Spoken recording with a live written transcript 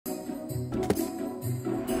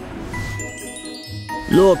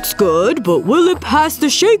Looks good, but will it pass the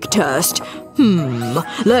shake test?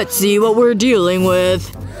 Let's see what we're dealing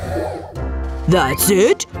with. That's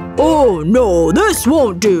it? Oh no, this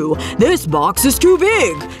won't do. This box is too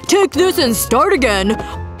big. Take this and start again.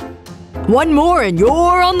 One more and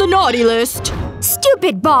you're on the naughty list.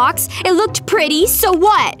 Stupid box! It looked pretty, so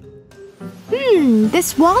what?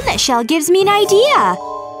 This walnut shell gives me an idea.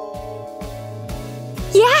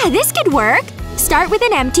 Yeah, this could work! Start with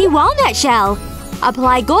an empty walnut shell.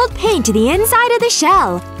 Apply gold paint to the inside of the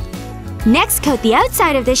shell. Next, coat the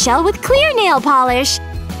outside of the shell with clear nail polish.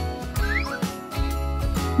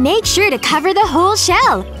 Make sure to cover the whole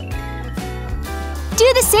shell.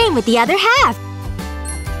 Do the same with the other half.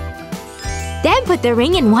 Then put the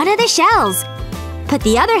ring in one of the shells. Put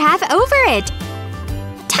the other half over it.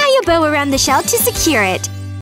 Tie a bow around the shell to secure it.